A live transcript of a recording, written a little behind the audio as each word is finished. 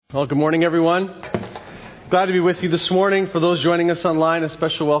Well, good morning, everyone. Glad to be with you this morning. For those joining us online, a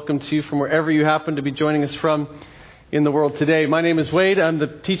special welcome to you from wherever you happen to be joining us from in the world today. My name is Wade. I'm the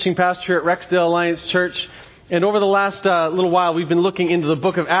teaching pastor here at Rexdale Alliance Church. And over the last little while, we've been looking into the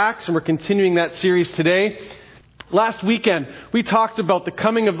book of Acts, and we're continuing that series today. Last weekend, we talked about the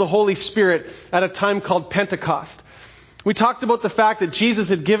coming of the Holy Spirit at a time called Pentecost. We talked about the fact that Jesus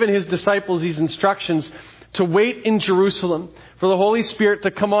had given his disciples these instructions to wait in Jerusalem for the Holy Spirit to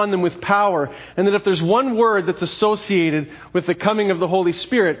come on them with power. And that if there's one word that's associated with the coming of the Holy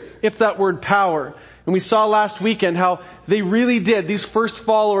Spirit, it's that word power. And we saw last weekend how they really did, these first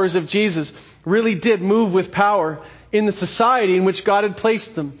followers of Jesus really did move with power in the society in which God had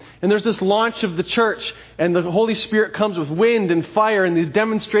placed them. And there's this launch of the church, and the Holy Spirit comes with wind and fire and these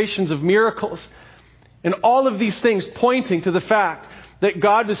demonstrations of miracles. And all of these things pointing to the fact that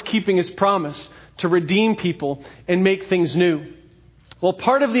God was keeping his promise to redeem people and make things new. Well,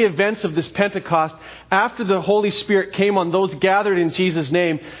 part of the events of this Pentecost, after the Holy Spirit came on those gathered in Jesus'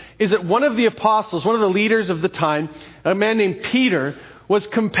 name, is that one of the apostles, one of the leaders of the time, a man named Peter, was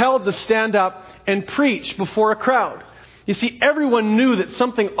compelled to stand up and preach before a crowd. You see, everyone knew that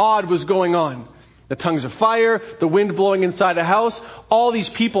something odd was going on. The tongues of fire, the wind blowing inside a house, all these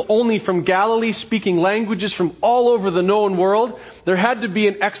people only from Galilee speaking languages from all over the known world. There had to be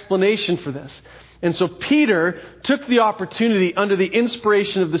an explanation for this. And so Peter took the opportunity under the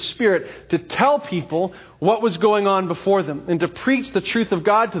inspiration of the Spirit to tell people what was going on before them and to preach the truth of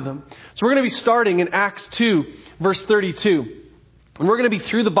God to them. So we're going to be starting in Acts 2, verse 32. And we're going to be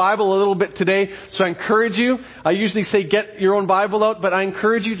through the Bible a little bit today. So I encourage you, I usually say get your own Bible out, but I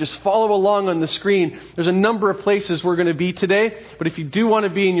encourage you, just follow along on the screen. There's a number of places we're going to be today. But if you do want to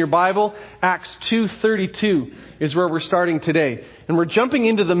be in your Bible, Acts 2:32 is where we're starting today. And we're jumping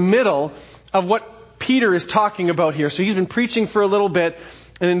into the middle of what Peter is talking about here. So he's been preaching for a little bit.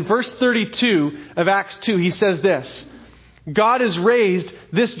 And in verse 32 of Acts 2, he says this: God has raised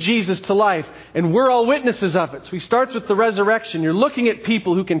this Jesus to life, and we're all witnesses of it. So he starts with the resurrection. You're looking at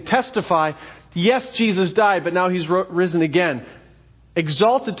people who can testify, yes, Jesus died, but now he's risen again.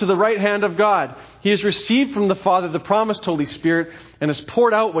 Exalted to the right hand of God. He has received from the Father the promised Holy Spirit and has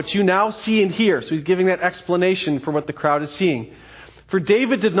poured out what you now see and hear. So he's giving that explanation for what the crowd is seeing. For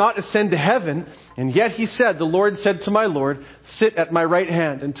David did not ascend to heaven, and yet he said, the Lord said to my Lord, sit at my right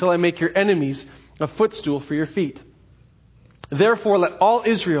hand until I make your enemies a footstool for your feet. Therefore, let all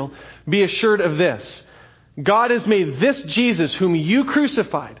Israel be assured of this: God has made this Jesus, whom you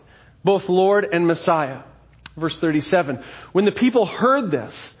crucified, both Lord and Messiah. Verse 37. When the people heard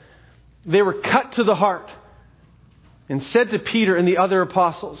this, they were cut to the heart and said to Peter and the other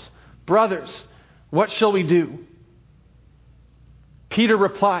apostles, brothers, what shall we do? Peter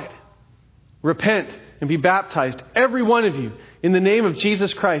replied, repent and be baptized, every one of you, in the name of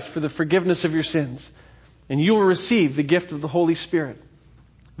Jesus Christ for the forgiveness of your sins, and you will receive the gift of the Holy Spirit.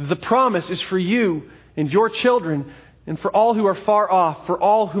 The promise is for you and your children and for all who are far off, for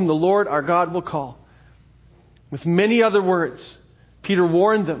all whom the Lord our God will call. With many other words, Peter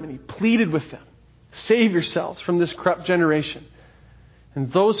warned them and he pleaded with them, save yourselves from this corrupt generation.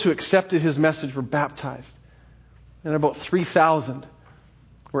 And those who accepted his message were baptized. And about 3,000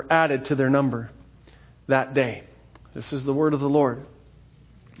 were added to their number that day. This is the word of the Lord.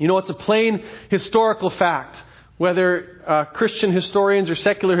 You know, it's a plain historical fact. Whether Christian historians or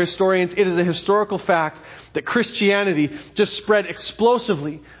secular historians, it is a historical fact that Christianity just spread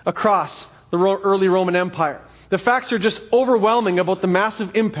explosively across the early Roman Empire. The facts are just overwhelming about the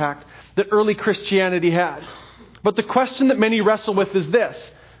massive impact that early Christianity had. But the question that many wrestle with is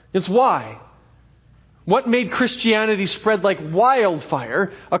this: is why? What made Christianity spread like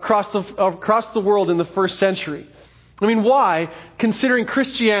wildfire across the world in the first century? I mean, why, considering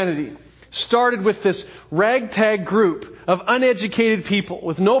Christianity started with this ragtag group of uneducated people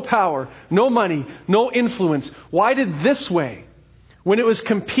with no power, no money, no influence, why did this way, when it was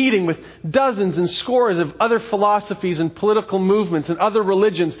competing with dozens and scores of other philosophies and political movements and other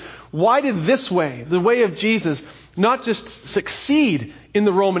religions, why did this way, the way of Jesus, not just succeed in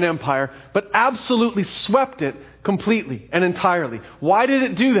the Roman Empire, but absolutely swept it completely and entirely? Why did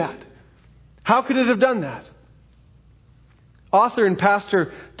it do that? How could it have done that? Author and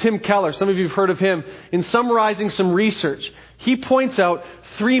pastor Tim Keller, some of you have heard of him, in summarizing some research, he points out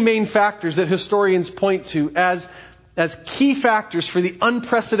three main factors that historians point to as key factors for the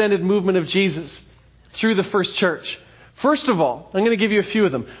unprecedented movement of Jesus through the first church. First of all, I'm going to give you a few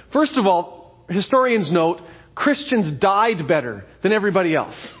of them. First of all, historians note Christians died better than everybody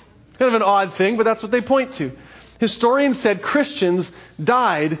else. Kind of an odd thing, but that's what they point to. Historians said Christians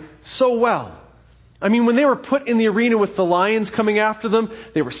died so well. I mean, when they were put in the arena with the lions coming after them,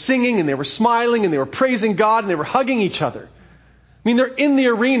 they were singing and they were smiling and they were praising God and they were hugging each other. I mean, they're in the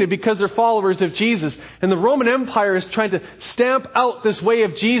arena because they're followers of Jesus. And the Roman Empire is trying to stamp out this way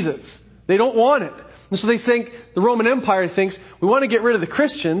of Jesus. They don't want it. And so they think, the Roman Empire thinks, we want to get rid of the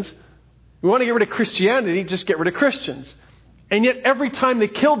Christians. We want to get rid of Christianity, just get rid of Christians. And yet every time they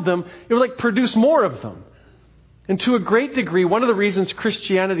killed them, it would produce more of them. And to a great degree, one of the reasons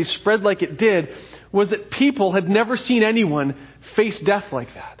Christianity spread like it did was that people had never seen anyone face death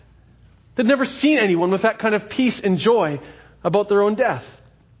like that. They'd never seen anyone with that kind of peace and joy about their own death.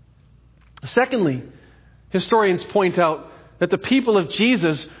 Secondly, historians point out that the people of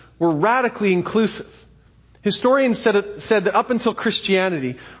Jesus were radically inclusive. Historians said that up until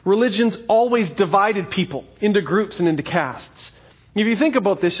Christianity, religions always divided people into groups and into castes. If you think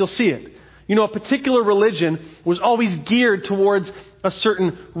about this, you'll see it. A particular religion was always geared towards a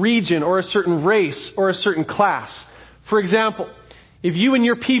certain region or a certain race or a certain class. For example, if you and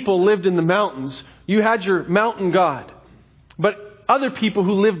your people lived in the mountains, you had your mountain god. But other people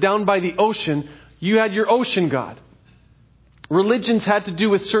who lived down by the ocean, you had your ocean god. Religions had to do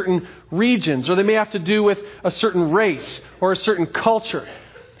with certain regions, or they may have to do with a certain race or a certain culture,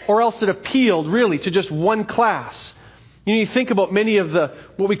 or else it appealed really to just one class. You think about many of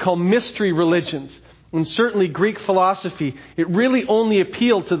what we call mystery religions, and certainly Greek philosophy, it really only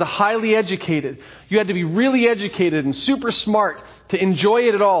appealed to the highly educated. You had to be really educated and super smart to enjoy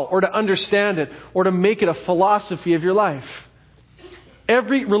it at all, or to understand it, or to make it a philosophy of your life.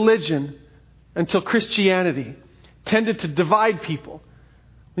 Every religion, until Christianity, tended to divide people.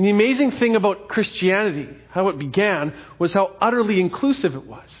 And the amazing thing about Christianity, how it began, was how utterly inclusive it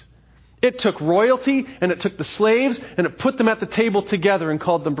was. It took royalty, and it took the slaves, and it put them at the table together and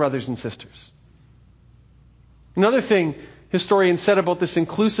called them brothers and sisters. Another thing historians said about this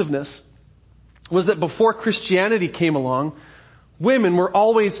inclusiveness was that before Christianity came along, women were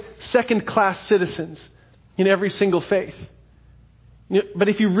always second-class citizens in every single faith. But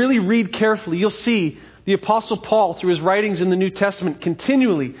if you really read carefully, you'll see the Apostle Paul, through his writings in the New Testament,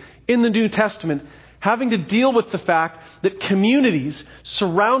 continually in the New Testament, having to deal with the fact that communities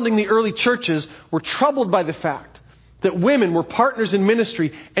surrounding the early churches were troubled by the fact that women were partners in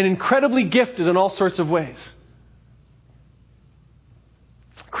ministry and incredibly gifted in all sorts of ways.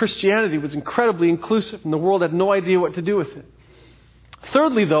 Christianity was incredibly inclusive, and the world had no idea what to do with it.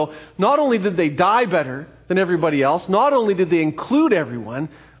 Thirdly, though, not only did they die better than everybody else, not only did they include everyone,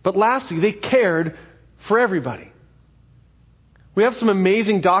 but lastly, they cared for everybody. We have some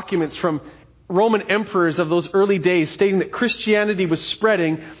amazing documents from Roman emperors of those early days stating that Christianity was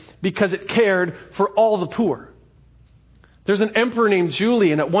spreading because it cared for all the poor. There's an emperor named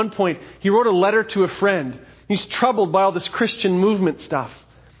Julian. At one point, he wrote a letter to a friend. He's troubled by all this Christian movement stuff.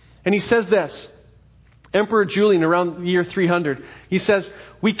 And he says this, Emperor Julian, around the year 300, he says,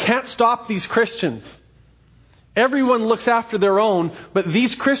 "We can't stop these Christians. Everyone looks after their own, but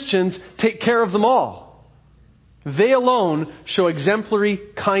these Christians take care of them all. They alone show exemplary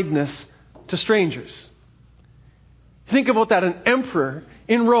kindness to strangers." Think about that. An emperor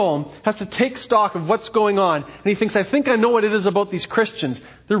in Rome has to take stock of what's going on. And he thinks, I think I know what it is about these Christians.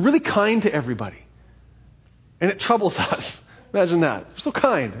 They're really kind to everybody. And it troubles us. Imagine that. They're so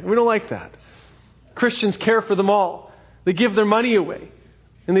kind. We don't like that. Christians care for them all. They give their money away.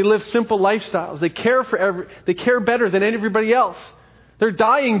 And they live simple lifestyles. They care better than everybody else. They're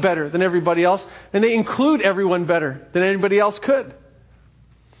dying better than everybody else. And they include everyone better than anybody else could.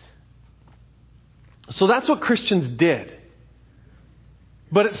 So that's what Christians did.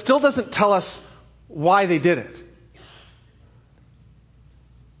 But it still doesn't tell us why they did it.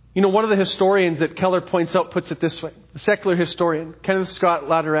 One of the historians that Keller points out puts it this way. The secular historian, Kenneth Scott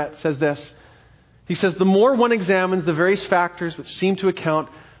Latourette, says this. He says, "The more one examines the various factors which seem to account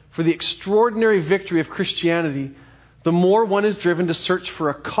for the extraordinary victory of Christianity, the more one is driven to search for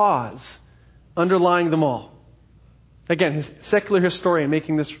a cause underlying them all." Again, his secular historian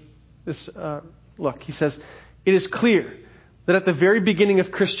making this look. He says, "It is clear that at the very beginning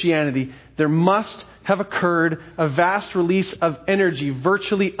of Christianity, there must have occurred a vast release of energy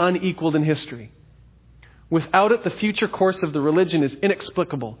virtually unequaled in history. Without it, the future course of the religion is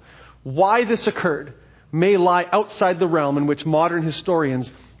inexplicable. Why this occurred may lie outside the realm in which modern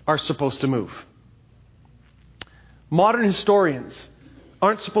historians are supposed to move." Modern historians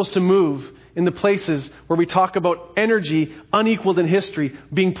aren't supposed to move in the places where we talk about energy unequaled in history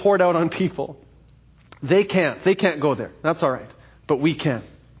being poured out on people. They can't. They can't go there. That's all right. But we can.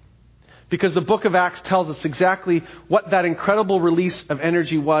 Because the book of Acts tells us exactly what that incredible release of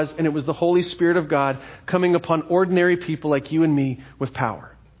energy was, and it was the Holy Spirit of God coming upon ordinary people like you and me with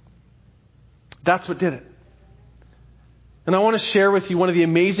power. That's what did it. And I want to share with you one of the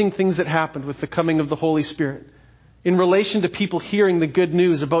amazing things that happened with the coming of the Holy Spirit in relation to people hearing the good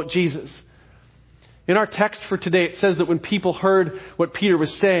news about Jesus. In our text for today, it says that when people heard what Peter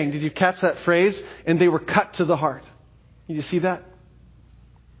was saying, did you catch that phrase? And they were cut to the heart. Did you see that?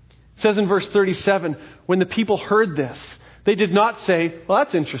 It says in verse 37, when the people heard this, they did not say, well,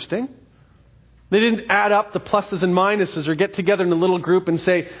 that's interesting. They didn't add up the pluses and minuses or get together in a little group and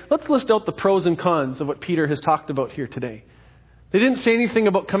say, let's list out the pros and cons of what Peter has talked about here today. They didn't say anything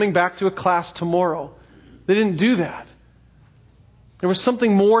about coming back to a class tomorrow. They didn't do that. There was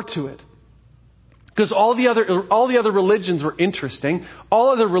something more to it. Because all the other religions were interesting. All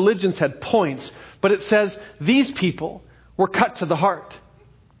other religions had points. But it says these people were cut to the heart.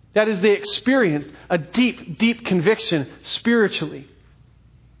 That is, they experienced a deep, deep conviction spiritually.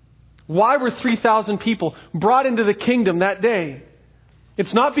 Why were 3,000 people brought into the kingdom that day?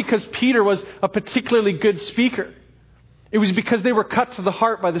 It's not because Peter was a particularly good speaker. It was because they were cut to the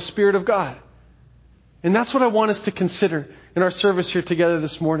heart by the Spirit of God. And that's what I want us to consider in our service here together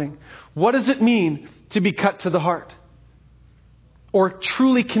this morning. What does it mean to be cut to the heart? Or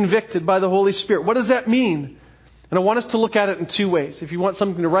truly convicted by the Holy Spirit? What does that mean? And I want us to look at it in two ways. If you want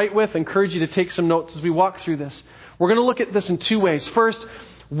something to write with, I encourage you to take some notes as we walk through this. We're going to look at this in two ways. First,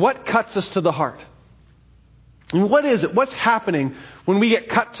 what cuts us to the heart? And what is it? What's happening when we get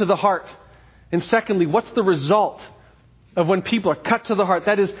cut to the heart? And secondly, what's the result of when people are cut to the heart?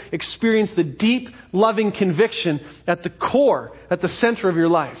 That is, experience the deep, loving conviction at the core, at the center of your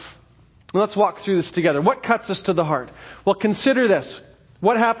life. And let's walk through this together. What cuts us to the heart? Well, consider this.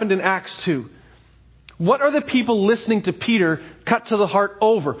 What happened in Acts 2? What are the people listening to Peter cut to the heart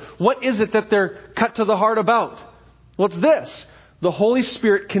over? What is it that they're cut to the heart about? Well, it's this. The Holy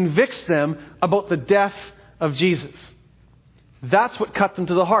Spirit convicts them about the death of Jesus. That's what cut them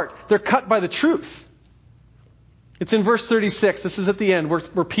to the heart. They're cut by the truth. It's in verse 36. This is at the end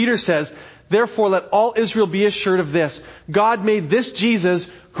where Peter says, therefore let all Israel be assured of this. God made this Jesus,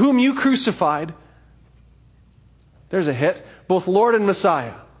 whom you crucified, there's a hit, both Lord and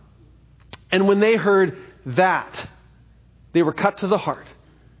Messiah. And when they heard that, they were cut to the heart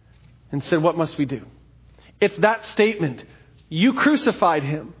and said, what must we do? It's that statement, you crucified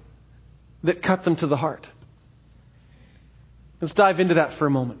him, that cut them to the heart. Let's dive into that for a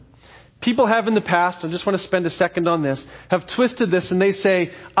moment. People have in the past, I just want to spend a second on this, have twisted this and they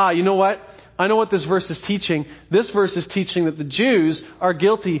say, you know what? I know what this verse is teaching. This verse is teaching that the Jews are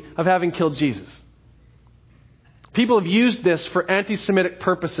guilty of having killed Jesus. People have used this for anti-Semitic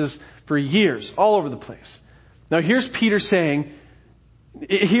purposes for years, all over the place. Now here's Peter saying,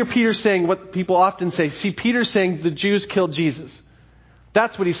 what people often say. See, Peter's saying the Jews killed Jesus.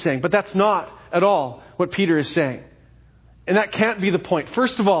 That's what he's saying. But that's not at all what Peter is saying. And that can't be the point.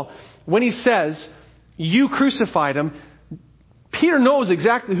 First of all, when he says, you crucified him, Peter knows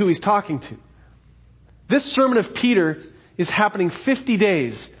exactly who he's talking to. This sermon of Peter is happening 50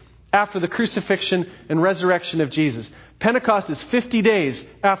 days after the crucifixion and resurrection of Jesus. Pentecost is 50 days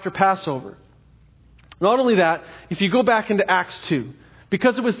after Passover. Not only that, if you go back into Acts 2,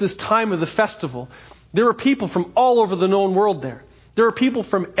 because it was this time of the festival, there were people from all over the known world there. There were people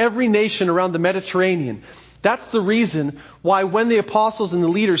from every nation around the Mediterranean. That's the reason why when the apostles and the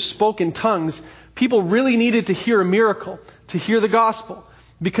leaders spoke in tongues, people really needed to hear a miracle, to hear the gospel,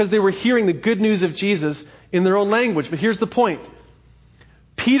 because they were hearing the good news of Jesus in their own language. But here's the point.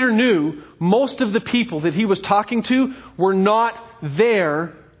 Peter knew most of the people that he was talking to were not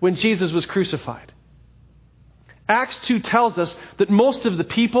there when Jesus was crucified. Acts 2 tells us that most of the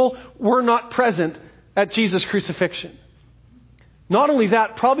people were not present at Jesus' crucifixion. Not only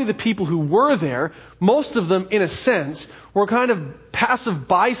that, probably the people who were there, most of them, in a sense, were kind of passive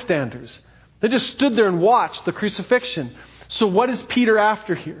bystanders. They just stood there and watched the crucifixion. So what is Peter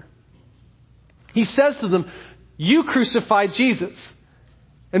after here? He says to them, you crucified Jesus.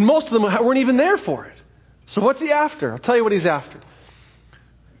 And most of them weren't even there for it. So what's he after? I'll tell you what he's after.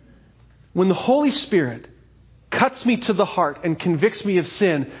 When the Holy Spirit cuts me to the heart and convicts me of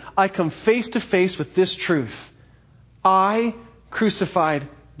sin, I come face to face with this truth. I crucified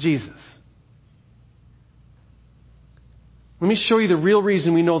Jesus. Let me show you the real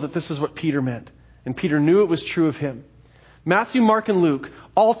reason we know that this is what Peter meant. And Peter knew it was true of him. Matthew, Mark, and Luke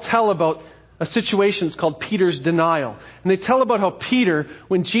all tell about a situation that's called Peter's denial. And they tell about how Peter,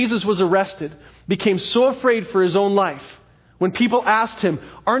 when Jesus was arrested, became so afraid for his own life. When people asked him,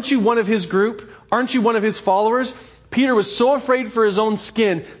 aren't you one of his group? Aren't you one of his followers? Peter was so afraid for his own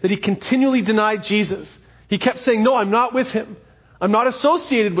skin that he continually denied Jesus. He kept saying, no, I'm not with him. I'm not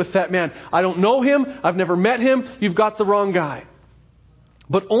associated with that man. I don't know him. I've never met him. You've got the wrong guy.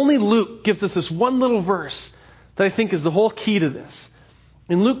 But only Luke gives us this one little verse that I think is the whole key to this.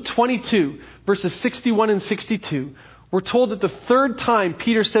 In Luke 22, verses 61 and 62, we're told that the third time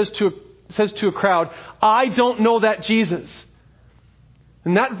Peter says to a crowd, "I don't know that Jesus."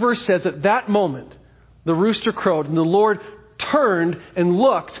 And that verse says at that moment, the rooster crowed and the Lord turned and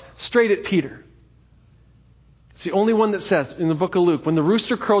looked straight at Peter. It's the only one that says in the book of Luke, when the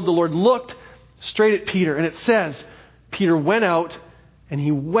rooster crowed, the Lord looked straight at Peter. And it says, Peter went out and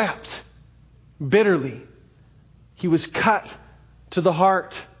he wept bitterly. He was cut to the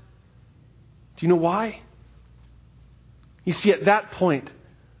heart. Do you know why? You see, at that point,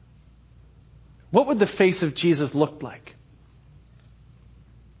 what would the face of Jesus look like?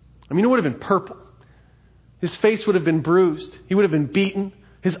 I mean, it would have been purple. His face would have been bruised. He would have been beaten.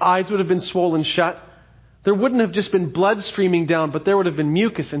 His eyes would have been swollen shut. There wouldn't have just been blood streaming down, but there would have been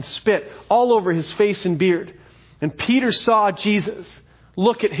mucus and spit all over his face and beard. And Peter saw Jesus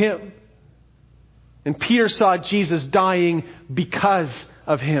look at him. And Peter saw Jesus dying because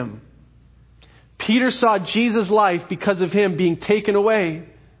of him. Peter saw Jesus' life because of him being taken away.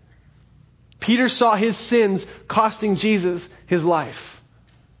 Peter saw his sins costing Jesus his life.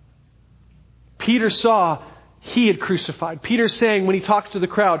 Peter saw he had crucified. Peter saying when he talks to the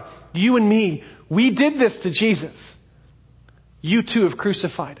crowd, "You and me, we did this to Jesus. You too have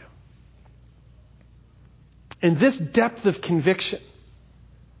crucified him." And this depth of conviction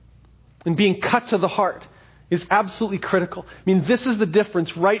and being cut to the heart is absolutely critical. I mean, this is the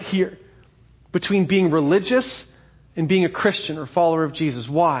difference right here between being religious and being a Christian or follower of Jesus.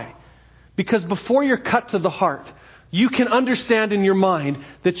 Why? Because before you're cut to the heart, you can understand in your mind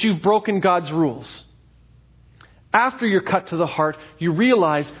that you've broken God's rules. After you're cut to the heart, you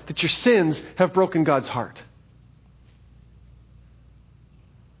realize that your sins have broken God's heart.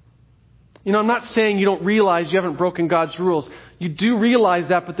 You know, I'm not saying you don't realize you haven't broken God's rules. You do realize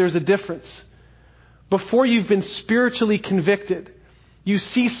that, but there's a difference. Before you've been spiritually convicted, you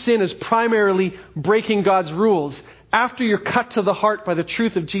see sin as primarily breaking God's rules. After you're cut to the heart by the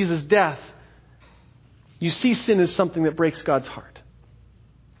truth of Jesus' death, you see sin as something that breaks God's heart.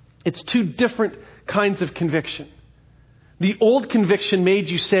 It's two different kinds of conviction. The old conviction made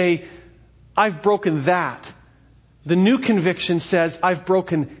you say, "I've broken that." The new conviction says, "I've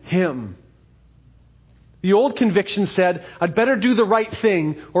broken him." The old conviction said, "I'd better do the right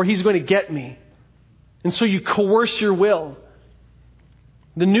thing or he's going to get me." And so you coerce your will.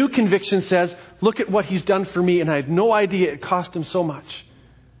 The new conviction says, "Look at what he's done for me and I had no idea it cost him so much."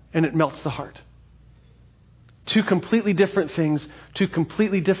 And it melts the heart. Two completely different things, two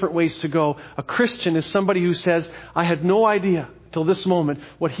completely different ways to go. A Christian is somebody who says, "I had no idea till this moment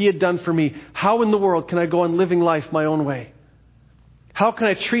what he had done for me. How in the world can I go on living life my own way? How can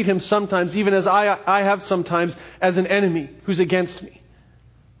I treat him sometimes, even as I have sometimes, as an enemy who's against me?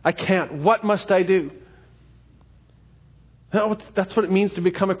 I can't. What must I do?" That's what it means to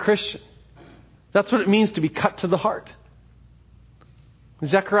become a Christian. That's what it means to be cut to the heart. In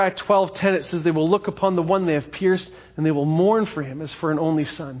Zechariah 12:10 it says, "They will look upon the one they have pierced and they will mourn for him as for an only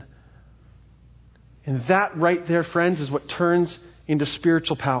son." And that right there, friends, is what turns into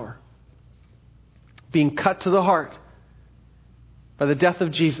spiritual power. Being cut to the heart by the death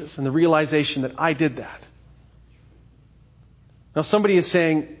of Jesus and the realization that I did that. Now somebody is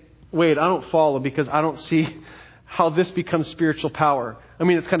saying, "Wait, I don't follow because I don't see how this becomes spiritual power." I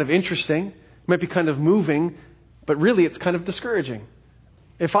mean, it's kind of interesting. It might be kind of moving, but really it's kind of discouraging.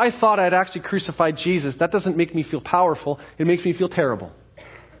 If I thought I'd actually crucified Jesus, that doesn't make me feel powerful. It makes me feel terrible.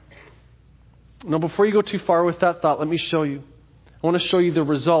 Now, before you go too far with that thought, let me show you. I want to show you the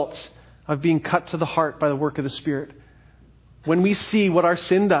results of being cut to the heart by the work of the Spirit. When we see what our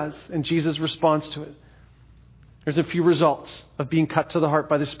sin does and Jesus' response to it, there's a few results of being cut to the heart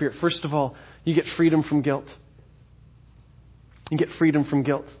by the Spirit. First of all, you get freedom from guilt. You get freedom from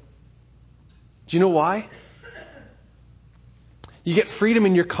guilt. Do you know why? You get freedom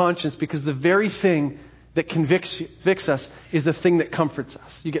in your conscience because the very thing that convicts us is the thing that comforts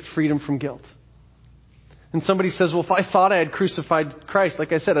us. You get freedom from guilt. And somebody says, "Well, if I thought I had crucified Christ,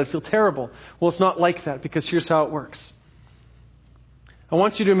 like I said, I'd feel terrible." Well, it's not like that, because here's how it works. I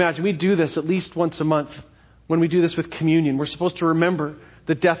want you to imagine we do this at least once a month when we do this with communion. We're supposed to remember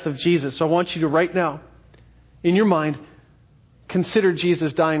the death of Jesus. So I want you to right now, in your mind, consider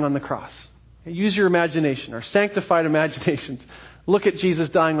Jesus dying on the cross. Use your imagination, our sanctified imaginations. Look at Jesus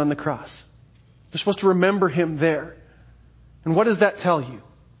dying on the cross. You're supposed to remember him there. And what does that tell you?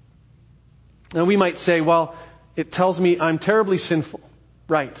 Now we might say, "Well, it tells me I'm terribly sinful."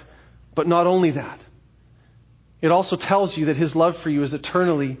 Right. But not only that. It also tells you that his love for you is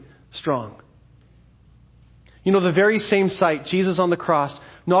eternally strong. You know, the very same sight, Jesus on the cross,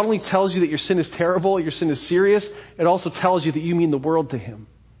 not only tells you that your sin is terrible, your sin is serious, it also tells you that you mean the world to him.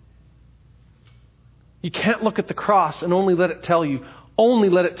 You can't look at the cross and only let it tell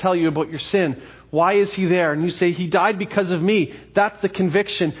you about your sin. Why is he there? And you say, he died because of me. That's the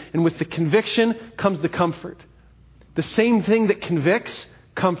conviction. And with the conviction comes the comfort. The same thing that convicts,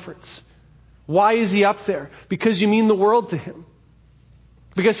 comforts. Why is he up there? Because you mean the world to him.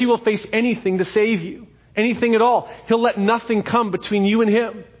 Because he will face anything to save you. Anything at all. He'll let nothing come between you and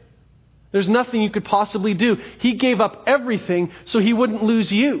him. There's nothing you could possibly do. He gave up everything so he wouldn't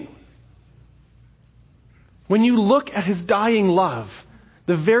lose you. When you look at his dying love,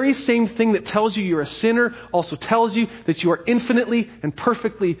 the very same thing that tells you you're a sinner also tells you that you are infinitely and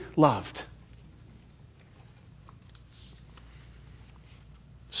perfectly loved.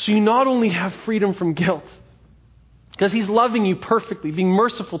 So you not only have freedom from guilt, because he's loving you perfectly, being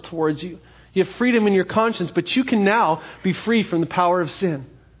merciful towards you. You have freedom in your conscience, but you can now be free from the power of sin.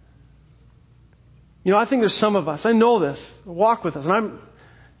 You know, I think there's some of us, I know this, walk with us, and I'm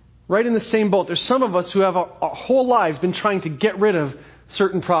right in the same boat. There's some of us who have our whole lives been trying to get rid of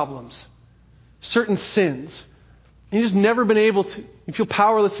certain problems, certain sins. And you've just never been able to. You feel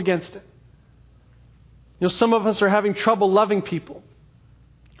powerless against it. You know, some of us are having trouble loving people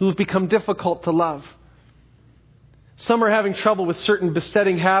who have become difficult to love. Some are having trouble with certain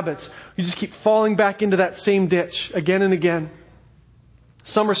besetting habits. You just keep falling back into that same ditch again and again.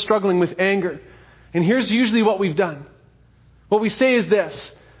 Some are struggling with anger. And here's usually what we've done. What we say is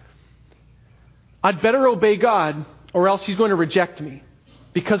this: I'd better obey God or else he's going to reject me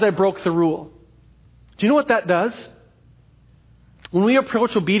because I broke the rule. Do you know what that does? When we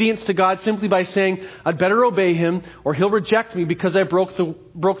approach obedience to God simply by saying, I'd better obey him or he'll reject me because I broke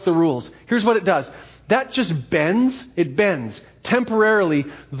the rules. Here's what it does. That just bends temporarily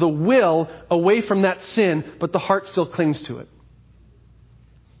the will away from that sin, but the heart still clings to it.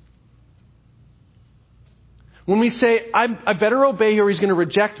 When we say, I better obey or he's going to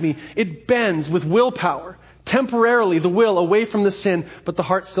reject me, it bends with willpower, temporarily the will away from the sin, but the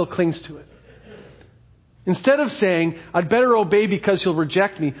heart still clings to it. Instead of saying, I'd better obey because he'll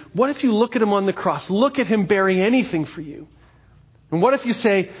reject me, what if you look at him on the cross, look at him bearing anything for you? And what if you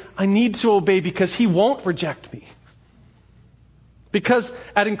say, I need to obey because he won't reject me? Because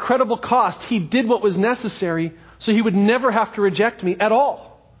at incredible cost, he did what was necessary so he would never have to reject me at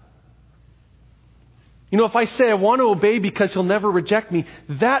all. You know, if I say I want to obey because he'll never reject me,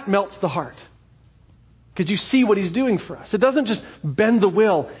 that melts the heart. Because you see what he's doing for us. It doesn't just bend the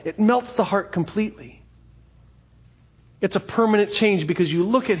will, it melts the heart completely. It's a permanent change because you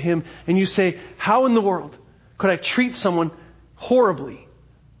look at him and you say, how in the world could I treat someone horribly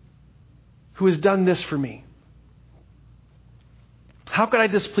who has done this for me? How could I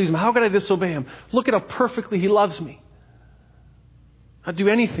displease him? How could I disobey him? Look at how perfectly he loves me. I'd do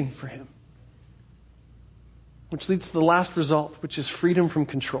anything for him. Which leads to the last result, which is freedom from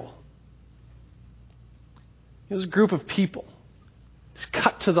control. There's a group of people. It's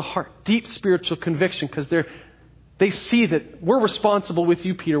cut to the heart. Deep spiritual conviction because they see that we're responsible with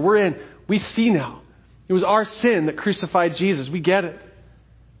you, Peter. We're in. We see now. It was our sin that crucified Jesus. We get it.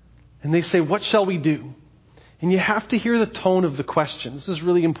 And they say, what shall we do? And you have to hear the tone of the question. This is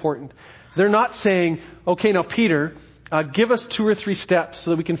really important. They're not saying, okay, now Peter, give us 2 or 3 steps so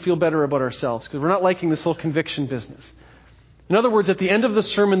that we can feel better about ourselves. Because we're not liking this whole conviction business. In other words, at the end of the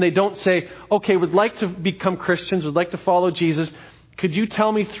sermon, they don't say, okay, we'd like to become Christians, we'd like to follow Jesus. Could you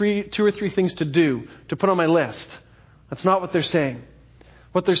tell me 2 or 3 things to do, to put on my list? That's not what they're saying.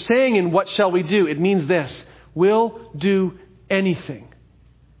 What they're saying in what shall we do, it means this: we'll do anything.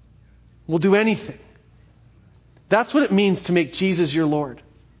 We'll do anything. That's what it means to make Jesus your Lord.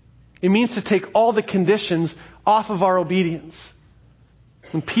 It means to take all the conditions off of our obedience.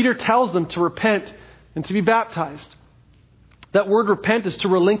 When Peter tells them to repent and to be baptized, that word repent is to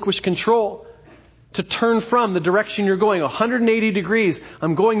relinquish control. To turn from the direction you're going 180 degrees.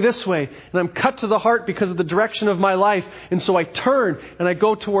 I'm going this way and I'm cut to the heart because of the direction of my life. And so I turn and I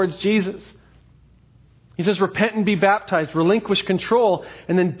go towards Jesus. He says, repent and be baptized, relinquish control,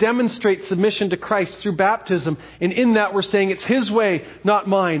 and then demonstrate submission to Christ through baptism. And in that we're saying it's his way, not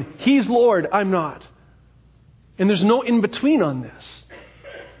mine. He's Lord, I'm not. And there's no in between on this.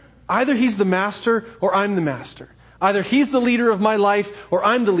 Either he's the master or I'm the master. Either he's the leader of my life or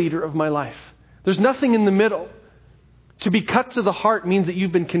I'm the leader of my life. There's nothing in the middle. To be cut to the heart means that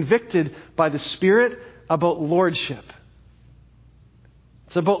you've been convicted by the Spirit about lordship.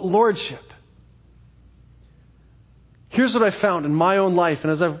 It's about lordship. Here's what I found in my own life,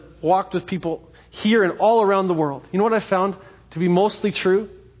 and as I've walked with people here and all around the world. You know what I found to be mostly true?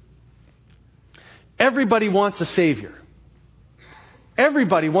 Everybody wants a Savior.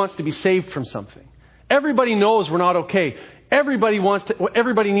 Everybody wants to be saved from something. Everybody knows we're not okay. Everybody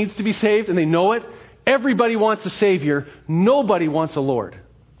needs to be saved, and they know it. Everybody wants a Savior. Nobody wants a Lord.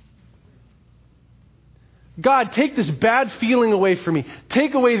 God, take this bad feeling away from me.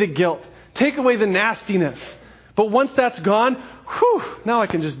 Take away the guilt. Take away the nastiness. But once that's gone, now I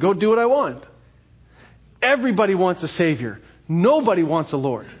can just go do what I want. Everybody wants a Savior. Nobody wants a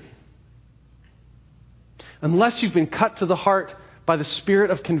Lord. Unless you've been cut to the heart by the Spirit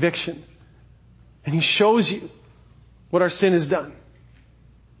of conviction. And He shows you what our sin has done.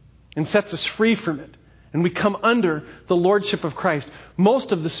 And sets us free from it. And we come under the Lordship of Christ.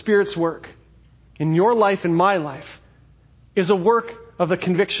 Most of the Spirit's work in your life and my life is a work of the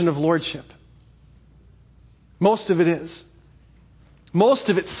conviction of Lordship. Most of it is. Most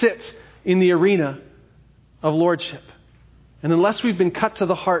of it sits in the arena of Lordship. And unless we've been cut to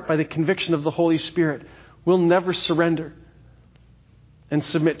the heart by the conviction of the Holy Spirit, we'll never surrender and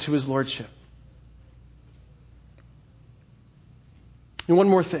submit to His Lordship. And one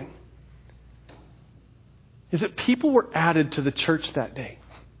more thing is that people were added to the church that day.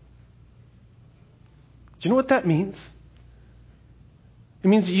 Do you know what that means? It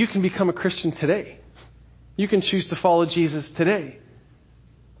means that you can become a Christian today. You can choose to follow Jesus today.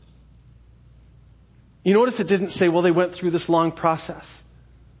 You notice it didn't say, well, they went through this long process.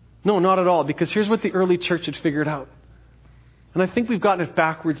 No, not at all. Because here's what the early church had figured out. And I think we've gotten it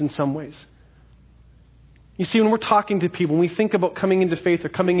backwards in some ways. You see, when we're talking to people, when we think about coming into faith or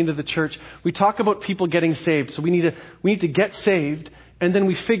coming into the church, we talk about people getting saved. So we need to get saved, and then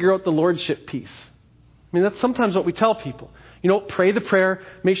we figure out the lordship piece. I mean, that's sometimes what we tell people. Pray the prayer,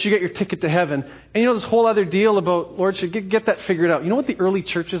 make sure you get your ticket to heaven. And this whole other deal about lordship, get that figured out. You know what the early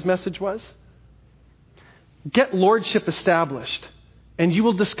church's message was? Get lordship established, and you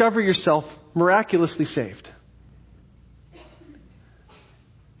will discover yourself miraculously saved.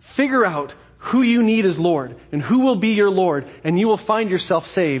 Figure out who you need as Lord and who will be your Lord, and you will find yourself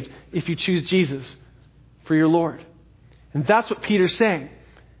saved if you choose Jesus for your Lord. And that's what Peter's saying.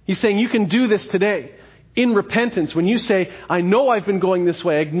 He's saying you can do this today in repentance. When you say, I know I've been going this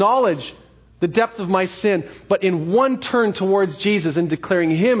way, acknowledge the depth of my sin, but in one turn towards Jesus and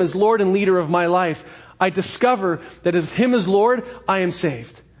declaring Him as Lord and leader of my life, I discover that as Him as Lord, I am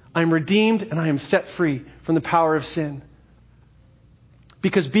saved. I am redeemed and I am set free from the power of sin.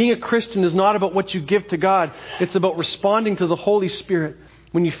 Because being a Christian is not about what you give to God. It's about responding to the Holy Spirit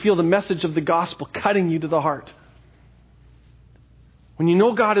when you feel the message of the gospel cutting you to the heart. When you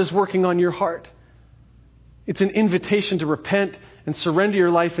know God is working on your heart, it's an invitation to repent and surrender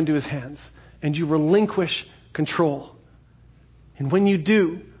your life into His hands. And you relinquish control. And when you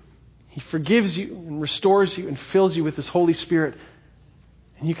do, He forgives you and restores you and fills you with His Holy Spirit.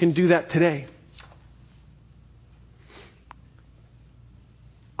 And you can do that today.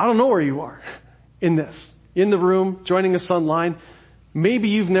 I don't know where you are in this. In the room, joining us online. Maybe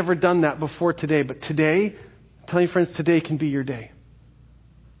you've never done that before today. But today, I'm telling you friends, today can be your day.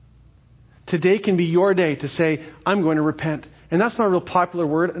 Today can be your day to say, I'm going to repent. And that's not a real popular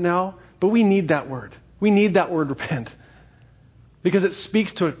word now, but we need that word. We need that word, repent. Because it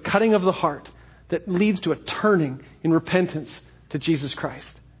speaks to a cutting of the heart that leads to a turning in repentance to Jesus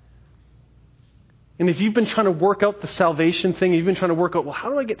Christ. And if you've been trying to work out the salvation thing, you've been trying to work out, well, how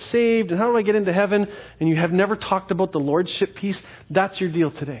do I get saved and how do I get into heaven? And you have never talked about the lordship piece, that's your deal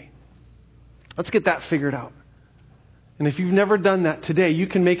today. Let's get that figured out. And if you've never done that today, you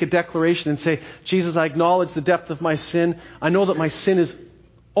can make a declaration and say, Jesus, I acknowledge the depth of my sin. I know that my sin is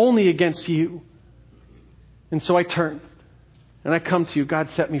only against you. And so I turn and I come to you.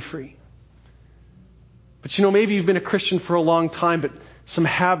 God, set me free. But maybe you've been a Christian for a long time, but some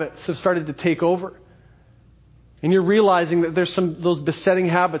habits have started to take over. And you're realizing that there's those besetting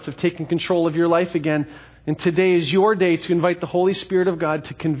habits of taking control of your life again. And today is your day to invite the Holy Spirit of God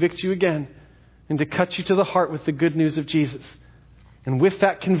to convict you again and to cut you to the heart with the good news of Jesus. And with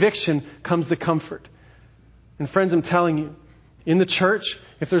that conviction comes the comfort. And friends, I'm telling you, in the church,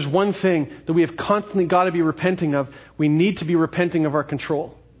 if there's one thing that we have constantly got to be repenting of, we need to be repenting of our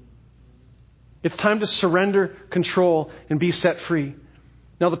control. It's time to surrender control and be set free.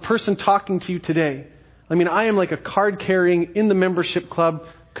 Now, the person talking to you today, I am like a card-carrying, in the membership club,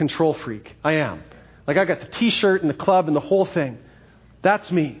 control freak. I am. I got the t-shirt and the club and the whole thing. That's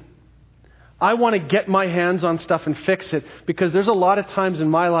me. I want to get my hands on stuff and fix it because there's a lot of times in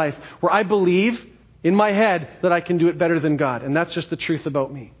my life where I believe in my head that I can do it better than God. And that's just the truth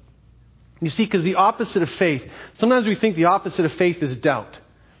about me. You see, because the opposite of faith, sometimes we think the opposite of faith is doubt.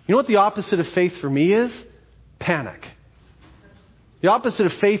 You know what the opposite of faith for me is? Panic. The opposite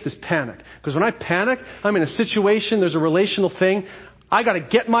of faith is panic. Because when I panic, I'm in a situation, there's a relational thing. I got to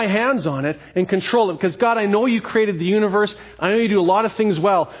get my hands on it and control it. Because God, I know you created the universe. I know you do a lot of things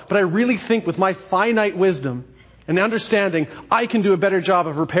well. But I really think with my finite wisdom and understanding, I can do a better job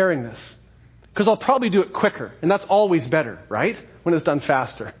of repairing this. Because I'll probably do it quicker. And that's always better, right? When it's done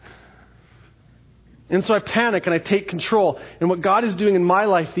faster. And so I panic and I take control. And what God is doing in my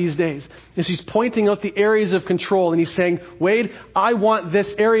life these days is He's pointing out the areas of control. And He's saying, Wade, I want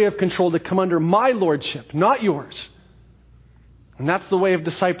this area of control to come under my lordship, not yours. And that's the way of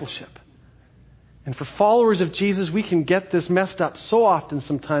discipleship. And for followers of Jesus, we can get this messed up so often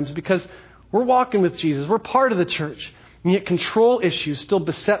sometimes because we're walking with Jesus. We're part of the church. And yet control issues still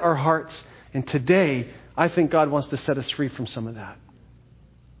beset our hearts. And today, I think God wants to set us free from some of that.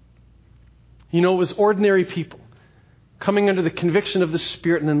 You know, it was ordinary people coming under the conviction of the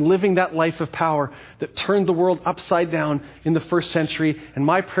Spirit and then living that life of power that turned the world upside down in the first century. And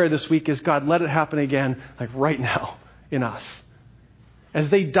my prayer this week is, God, let it happen again, like right now in us. As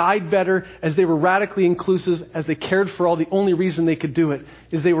they died better, as they were radically inclusive, as they cared for all, the only reason they could do it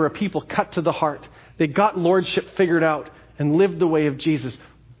is they were a people cut to the heart. They got lordship figured out and lived the way of Jesus,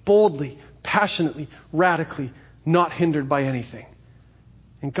 boldly, passionately, radically, not hindered by anything.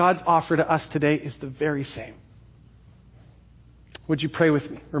 And God's offer to us today is the very same. Would you pray with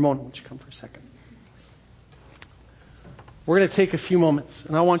me? Ramona, would you come for a second? We're going to take a few moments,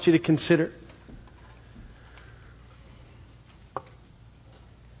 and I want you to consider,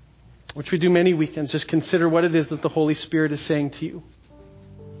 which we do many weekends, just consider what it is that the Holy Spirit is saying to you.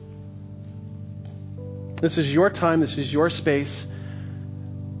 This is your time. This is your space.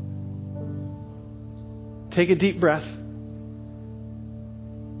 Take a deep breath.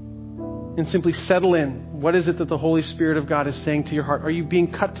 And simply settle in. What is it that the Holy Spirit of God is saying to your heart? Are you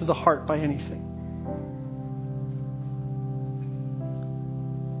being cut to the heart by anything?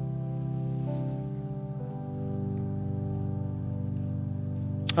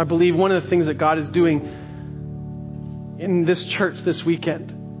 I believe one of the things that God is doing in this church this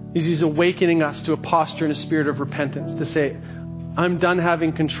weekend is He's awakening us to a posture and a spirit of repentance to say, I'm done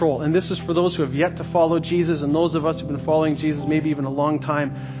having control. And this is for those who have yet to follow Jesus and those of us who have been following Jesus maybe even a long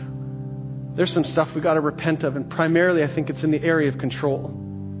time. There's some stuff we got to repent of, and primarily I think it's in the area of control.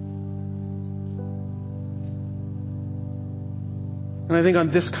 And I think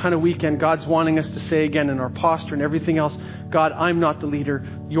on this kind of weekend, God's wanting us to say again in our posture and everything else, God, I'm not the leader,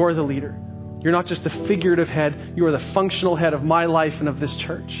 you're the leader. You're not just the figurative head, you are the functional head of my life and of this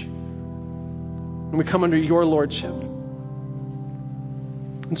church. And we come under your lordship.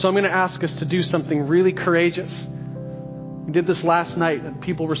 And so I'm going to ask us to do something really courageous. We did this last night and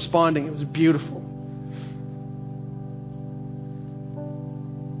people responding. It was beautiful.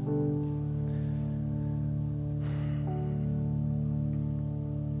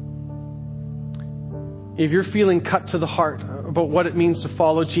 If you're feeling cut to the heart about what it means to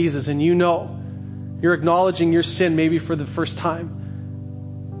follow Jesus and you know you're acknowledging your sin maybe for the first time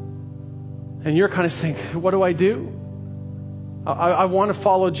and you're kind of saying, what do? I want to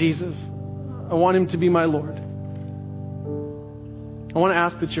follow Jesus. I want Him to be my Lord. I want to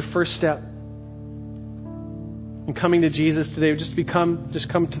ask that your first step in coming to Jesus today would just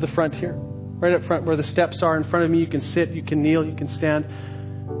come to the front here. Right up front where the steps are in front of me. You can sit, you can kneel, you can stand.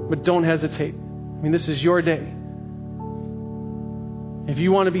 But don't hesitate. I mean, this is your day. If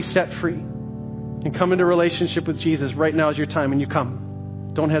you want to be set free and come into relationship with Jesus, right now is your time, and you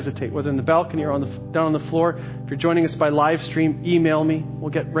come. Don't hesitate. Whether in the balcony or down on the floor. If you're joining us by live stream, email me.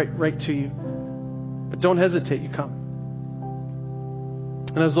 We'll get right to you. But don't hesitate. You come.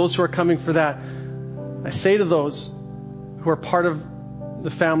 And as those who are coming for that, I say to those who are part of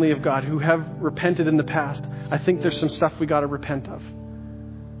the family of God, who have repented in the past, I think there's some stuff we got to repent of.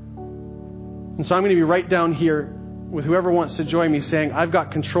 And so I'm going to be right down here with whoever wants to join me saying, I've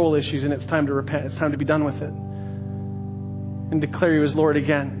got control issues and it's time to repent. It's time to be done with it. And declare you as Lord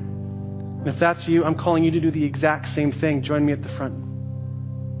again. And if that's you, I'm calling you to do the exact same thing. Join me at the front.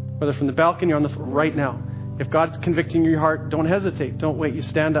 Whether from the balcony or on the floor, right now. If God's convicting your heart, don't hesitate. Don't wait. You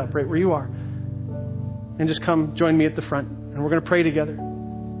stand up right where you are. And just come join me at the front. And we're going to pray together.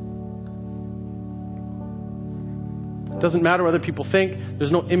 It doesn't matter what other people think. There's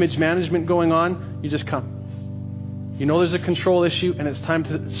no image management going on. You just come. You know there's a control issue and it's time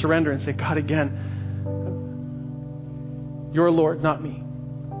to surrender and say, God, again, you're Lord, not me.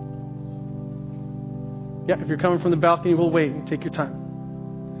 Yeah, if you're coming from the balcony, we'll wait. Take your time.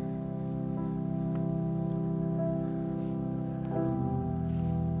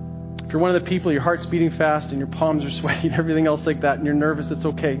 If you're one of the people, your heart's beating fast and your palms are sweaty and everything else like that and you're nervous, it's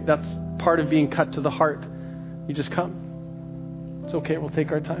okay. That's part of being cut to the heart. You just come. It's okay. We'll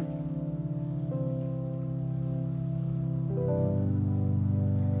take our time.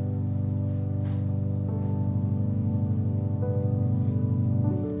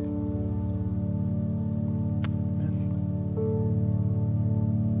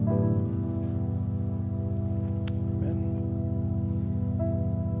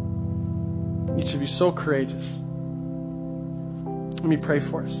 Each of you so courageous. Let me pray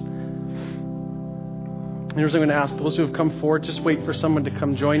for us. And here's what I'm going to ask. Those who have come forward, just wait for someone to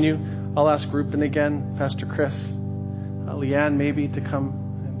come join you. I'll ask Rupen again, Pastor Chris, Leanne maybe to come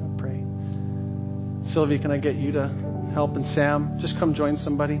and pray. Sylvia, can I get you to help? And Sam, just come join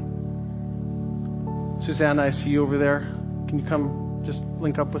somebody. Susanna, I see you over there. Can you come just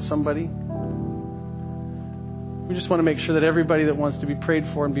link up with somebody? We just want to make sure that everybody that wants to be prayed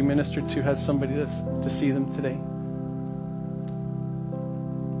for and be ministered to has somebody to see them today.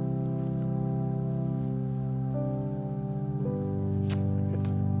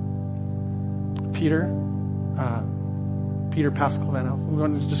 Peter Pascal Van Elf. We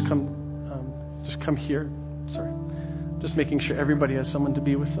want to just come here. Sorry. Just making sure everybody has someone to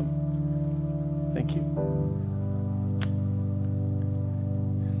be with them. Thank you.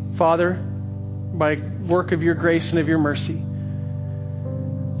 Father, by work of your grace and of your mercy,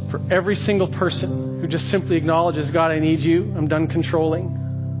 for every single person who just simply acknowledges, God, I need you. I'm done controlling.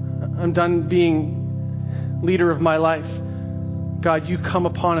 I'm done being leader of my life. God, you come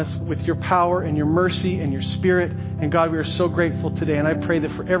upon us with your power and your mercy and your spirit. And God, we are so grateful today. And I pray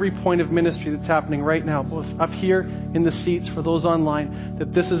that for every point of ministry that's happening right now, both up here in the seats, for those online,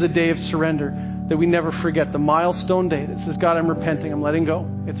 that this is a day of surrender, that we never forget the milestone day that says, God, I'm repenting, I'm letting go.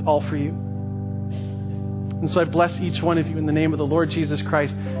 It's all for you. And so I bless each one of you in the name of the Lord Jesus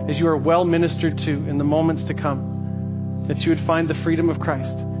Christ as you are well ministered to in the moments to come, that you would find the freedom of Christ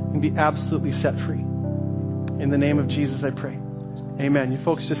and be absolutely set free. In the name of Jesus, I pray. Amen. You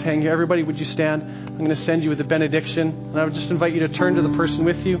folks just hang here. Everybody, would you stand? I'm going to send you with a benediction. And I would just invite you to turn to the person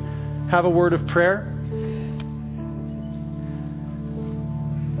with you. Have a word of prayer.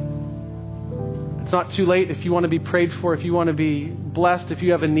 It's not too late. If you want to be prayed for, if you want to be blessed, if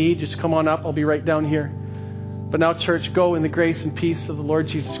you have a need, just come on up. I'll be right down here. But now, church, go in the grace and peace of the Lord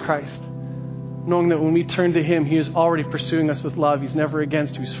Jesus Christ, knowing that when we turn to Him, He is already pursuing us with love. He's never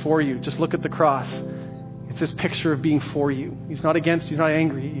against you. He's for you. Just look at the cross. It's this picture of being for you. He's not against you. He's not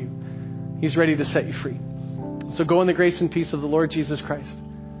angry at you. He's ready to set you free. So go in the grace and peace of the Lord Jesus Christ.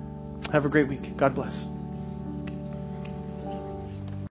 Have a great week. God bless.